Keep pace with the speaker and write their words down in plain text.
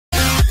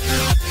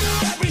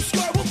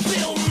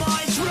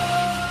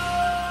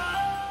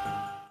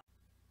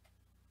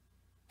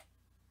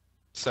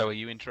So, are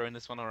you introing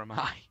this one or am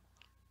I?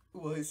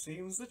 Well, it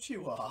seems that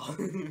you are.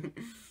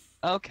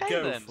 Okay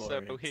Go then, for so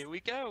it. here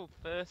we go.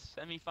 First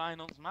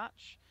semi-finals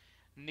match.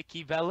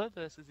 Nikki Bella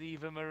versus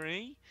Eva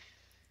Marie.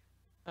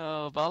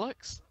 Oh,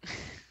 bollocks.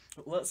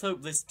 Let's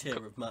hope this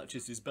tier of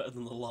matches is better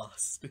than the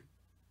last.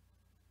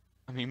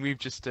 I mean, we've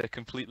just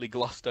completely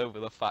glossed over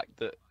the fact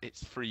that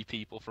it's 3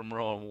 people from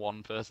Raw and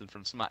 1 person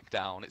from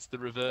SmackDown. It's the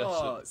reverse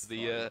Oh, of it's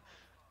the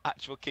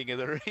actual King of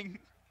the Ring.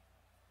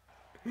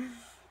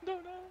 No.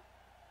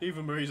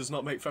 Eva Marie does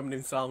not make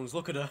feminine sounds.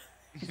 Look at her.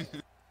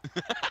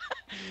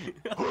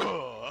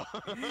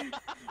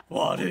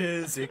 What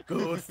is it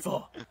good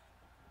for?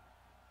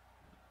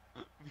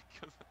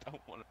 Because I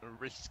don't want to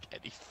risk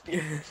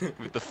anything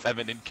with the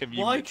feminine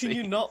community. Why can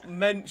you not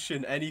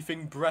mention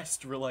anything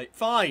breast relate?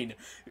 Fine,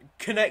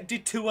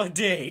 connected to a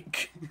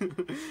dick.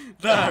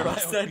 There, I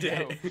said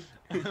it.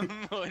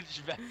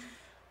 Much better.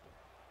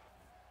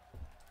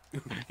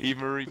 Eva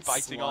Marie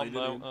fighting on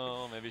though. In.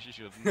 Oh, maybe she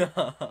shouldn't.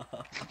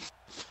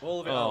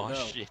 All of it Oh out now.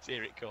 shit!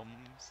 Here it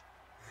comes.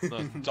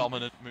 The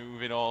dominant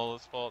move in all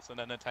of sports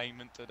and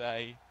entertainment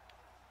today.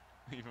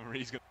 Eva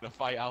Marie's gonna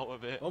fight out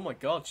of it. Oh my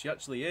god, she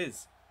actually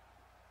is.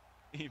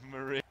 Eva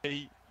Marie,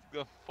 the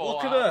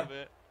Look out at her. of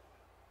it.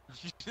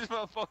 She's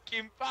a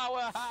fucking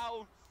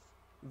powerhouse.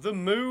 The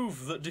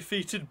move that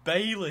defeated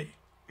Bailey.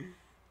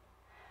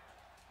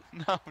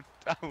 No,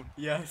 don't.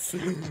 Yes.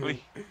 Please.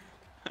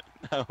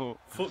 No.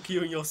 Fuck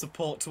you and your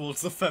support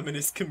towards the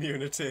feminist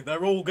community.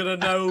 They're all gonna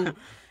know.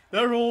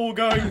 They're all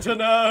going to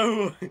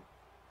know.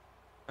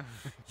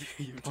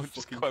 You're I'm just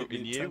just fucking quoting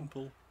hit me a you.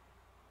 temple.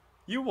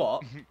 You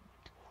what?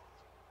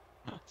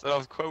 So I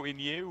was quoting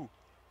you.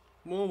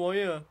 More, were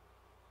you?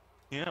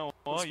 Yeah,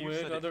 well, That's you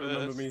weird. said I it don't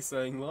remember first. me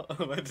saying that.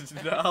 I've edited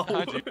it out.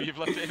 I do, you've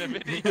left it in a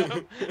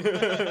video.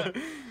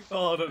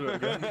 Oh, don't do it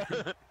again.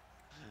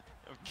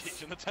 I've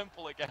kicked you in the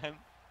temple again.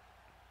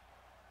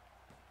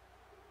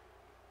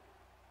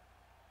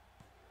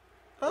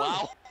 Oh.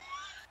 Wow.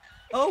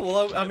 Oh,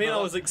 well, I mean, I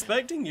was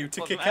expecting you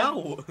to Wasn't kick it?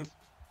 out.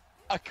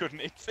 I couldn't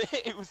hit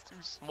it. It was too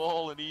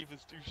small and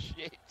Eva's too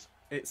shit.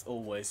 It's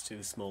always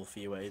too small for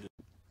you, Aiden.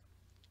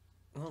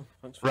 Oh,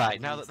 thanks for Right,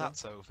 doing now that that.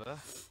 that's over,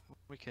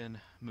 we can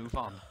move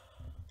on.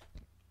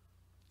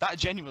 That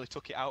genuinely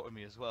took it out of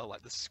me as well,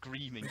 like the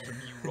screaming from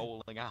you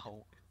rolling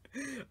out.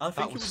 I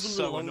think it was was one of the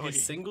so longest annoying.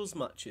 singles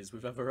matches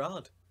we've ever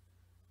had.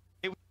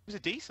 It was a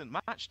decent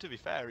match, to be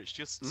fair. It's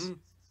just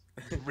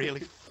really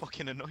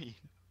fucking annoying.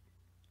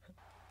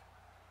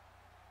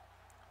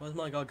 Where's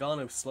my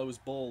Gargano slow as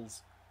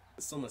balls?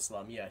 At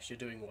SummerSlam, yes, you're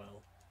doing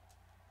well.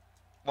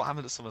 What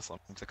happened at SummerSlam?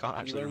 'Cause I can't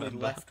actually You only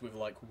remember. left with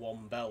like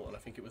 1 belt, and I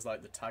think it was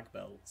like the tag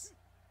belts.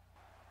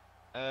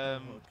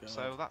 God.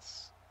 So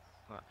that's.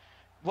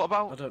 What I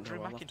about don't know,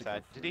 Drew I'll have to go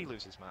McIntyre? Did he through.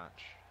 lose his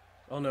match?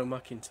 Oh no,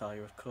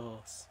 McIntyre, of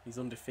course. He's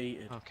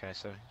undefeated. Okay,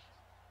 so.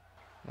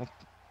 Well,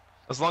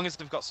 as long as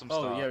they've got some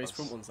stars. Oh yeah, his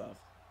front ones have.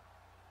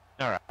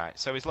 Alright,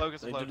 so his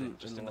logos They are loaded didn't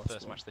just in in the the last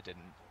first one. match they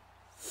didn't.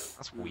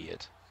 That's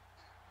weird.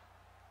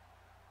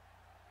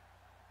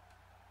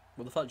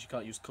 Well, the fact you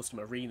can't use custom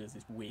arenas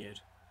is weird.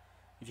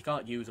 If you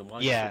can't use them,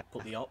 why Yeah. not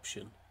put the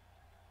option?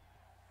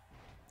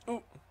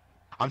 Oh,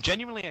 I'm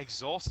genuinely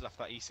exhausted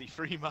after that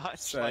EC3 match.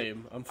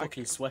 same. I'm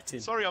fucking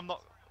sweating. Sorry, I'm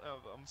not.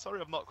 I'm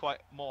sorry, I'm not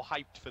quite more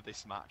hyped for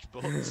this match,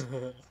 but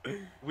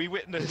we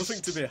witnessed.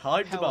 Nothing to be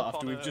hyped hell about upon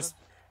after we've earth. just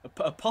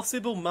a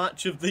possible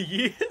match of the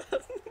year.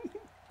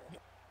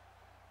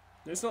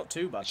 It's not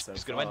too bad so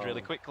It's far. going to end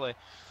really quickly.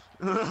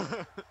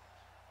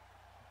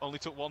 Only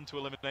took 1 to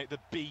eliminate the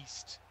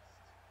Beast.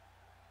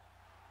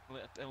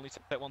 Only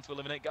took 1 to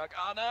eliminate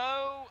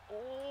Gargano.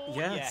 Oh,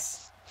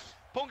 Yes.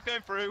 Punk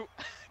going through.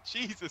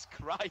 Jesus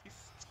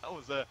Christ, that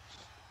was a.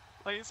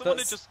 Like, someone had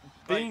That's just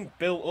being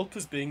built up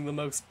as being the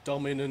most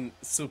dominant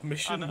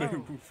submission I know.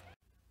 move.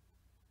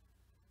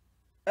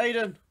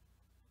 Aiden,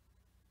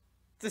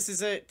 this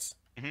is it.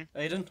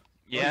 Aiden,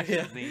 Yes,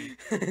 here.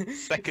 the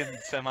second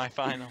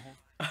semi-final.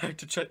 I had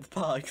to check the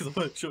pie because I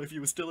weren't sure if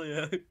you were still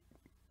here.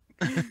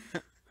 I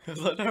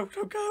was like, no,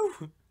 don't go.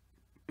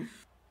 I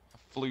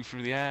flew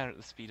through the air at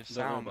the speed of Don't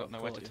know sound, about got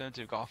nowhere to quality. turn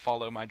to, got to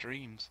follow my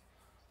dreams.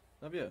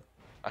 Have you?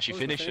 Actually,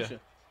 What was the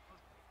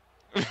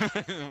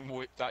finisher.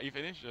 Whipped out your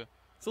finisher.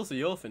 It's also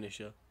your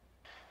finisher.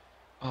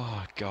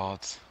 Oh, God.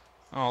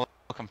 Oh,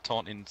 look, I'm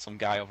taunting some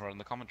guy over on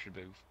the commentary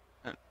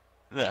booth.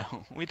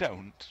 No, we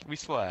don't. We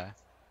swear.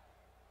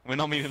 We're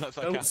not meaning that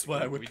sarcastic. Don't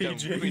swear, we're we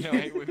PG. Don't, we don't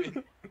hate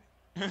women.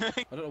 I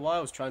don't know why I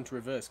was trying to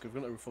reverse because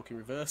we've got no fucking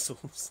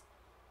reversals.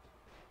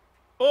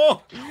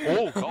 Oh!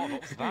 Oh, God,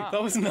 what was that?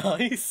 That was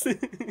nice.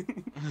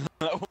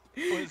 That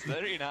was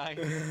very nice.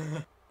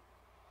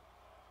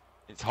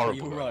 It's horrible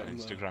You were going right on in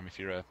that. Instagram if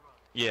you're a...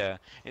 Yeah,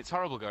 it's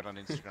horrible going on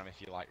Instagram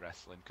if you like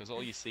wrestling, because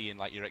all you see in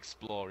like your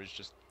explore is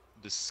just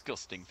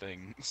disgusting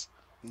things.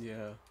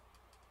 Yeah.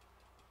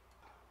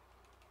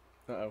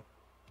 Uh-oh.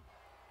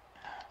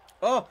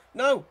 Oh,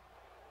 no!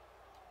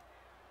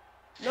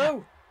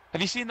 No!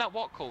 Have you seen that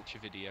What Culture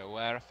video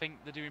where I think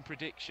they're doing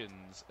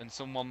predictions and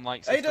someone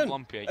like says to Aiden!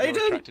 Blumpy, you're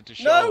Aiden! attracted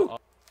to No!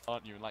 Charlotte,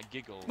 aren't you? And like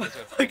giggle.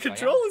 My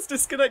controller's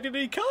disconnected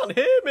and he can't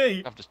hear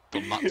me! I've just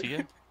done that to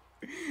you.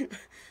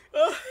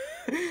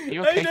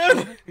 You okay, Aiden!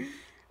 Charlie?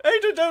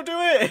 Aiden, don't do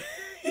it!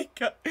 He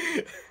can't...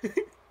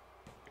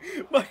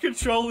 My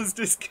controller's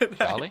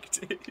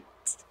disconnected.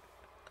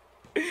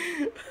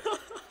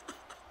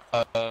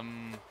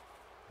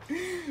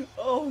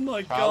 Oh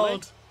my Charlie?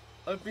 god.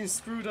 I've been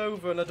screwed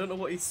over and I don't know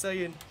what he's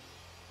saying.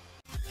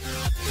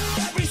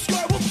 Every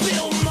square will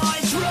build